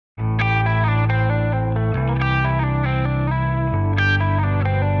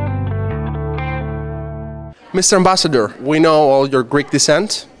Mr. Ambassador, we know all your Greek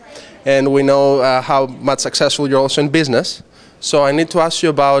descent, and we know how much successful you're also in business. So I need to ask you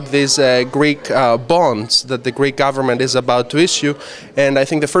about these Greek bonds that the Greek government is about to issue, and I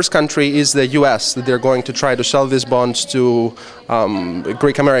think the first country is the US, that they're going to try to sell these bonds to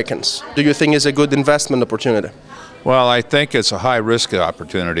Greek Americans. Do you think it's a good investment opportunity? Well, I think it's a high-risk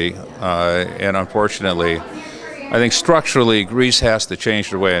opportunity, and unfortunately, I think structurally Greece has to change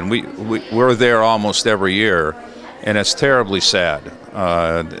their way, and we're there almost every year, and it's terribly sad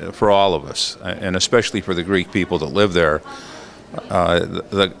for all of us, and especially for the Greek people that live there.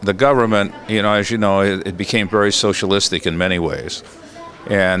 The government, as you know, it became very socialistic in many ways,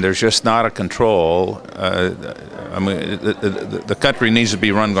 and there's just not a control. I mean, the country needs to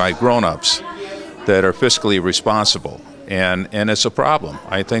be run by grown-ups that are fiscally responsible, and it's a problem.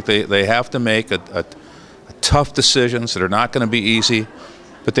 I think they have to make a tough decisions that are not going to be easy,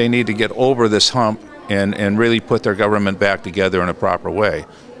 but they need to get over this hump and really put their government back together in a proper way.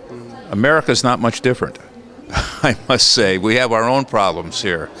 America's not much different, I must say. We have our own problems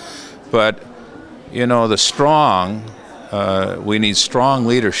here, but the strong, we need strong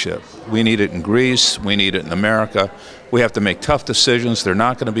leadership. We need it in Greece, we need it in America. We have to make tough decisions. They're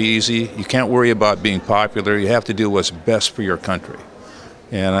not going to be easy. You can't worry about being popular. You have to do what's best for your country.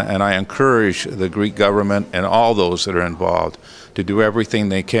 And I encourage the Greek government and all those that are involved to do everything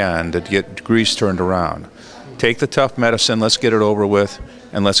they can to get Greece turned around. Take the tough medicine, let's get it over with,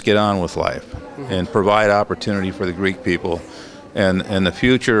 and let's get on with life and provide opportunity for the Greek people. And the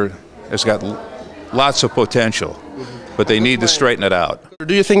future has got lots of potential, but they need to straighten it out.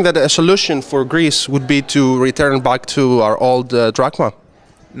 Do you think that a solution for Greece would be to return back to our old drachma?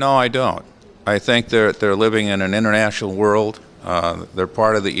 No, I don't. I think they're living in an international world. They're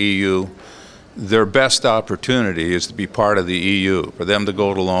part of the EU. Their best opportunity is to be part of the EU. For them to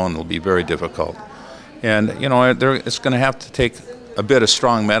go it alone will be very difficult. And, it's going to have to take a bit of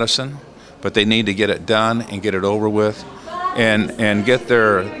strong medicine, but they need to get it done and get it over with and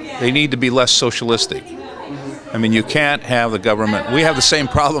they need to be less socialistic. I mean, you can't have the government. We have the same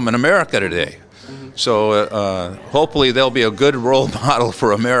problem in America today. So hopefully they'll be a good role model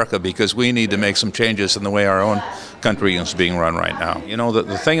for America, because we need to make some changes in the way our own country is being run right now.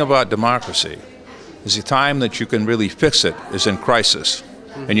 The thing about democracy is the time that you can really fix it is in crisis,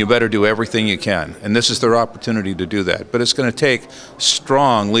 and you better do everything you can. And this is their opportunity to do that. But it's going to take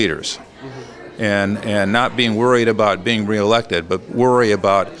strong leaders, and not being worried about being reelected, but worry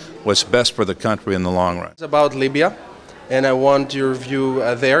about what's best for the country in the long run. It's about Libya. And I want your view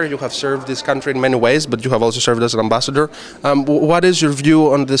there. You have served this country in many ways, but you have also served as an ambassador. What is your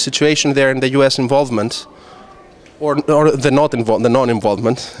view on the situation there and the U.S. involvement, or the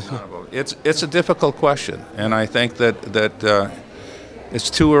non-involvement? It's a difficult question, and I think that it's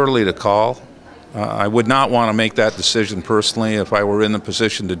too early to call. I would not want to make that decision personally if I were in the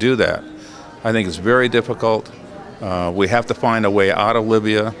position to do that. I think it's very difficult. We have to find a way out of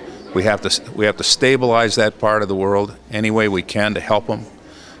Libya. We have to stabilize that part of the world any way we can to help them.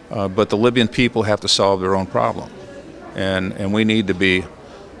 But the Libyan people have to solve their own problem. And we need to be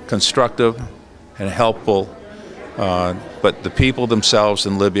constructive and helpful. But the people themselves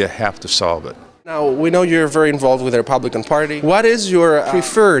in Libya have to solve it. Now, we know you're very involved with the Republican Party. What is your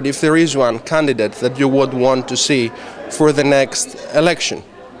preferred, if there is one, candidate that you would want to see for the next election?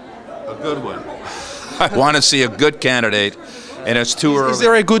 A good one. I want to see a good candidate. And it's too early. Is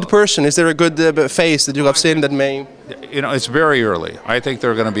there a good person? Is there a good face that you have seen that may? It's very early. I think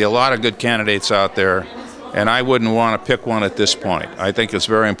there are going to be a lot of good candidates out there, and I wouldn't want to pick one at this point. I think it's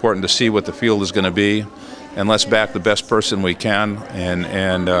very important to see what the field is going to be, and let's back the best person we can.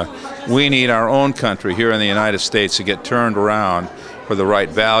 And we need our own country here in the United States to get turned around for the right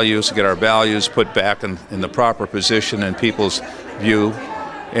values, to get our values put back in the proper position in people's view,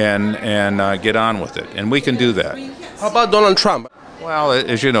 and get on with it. And we can do that. How about Donald Trump? Well,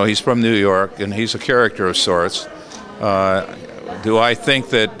 as you know, he's from New York, and he's a character of sorts. Do I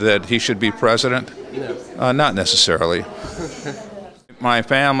think that he should be president? No. Not necessarily. My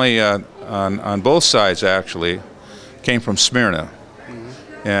family, on both sides actually, came from Smyrna.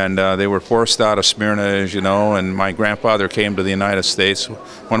 And they were forced out of Smyrna, as you know, and my grandfather came to the United States,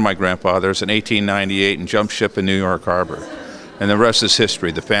 one of my grandfathers, in 1898 and jumped ship in New York Harbor. And the rest is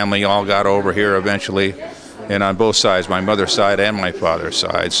history. The family all got over here eventually. And on both sides, my mother's side and my father's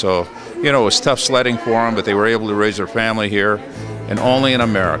side. So, it was tough sledding for them, but they were able to raise their family here, and only in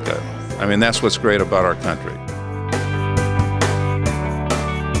America. I mean, that's what's great about our country.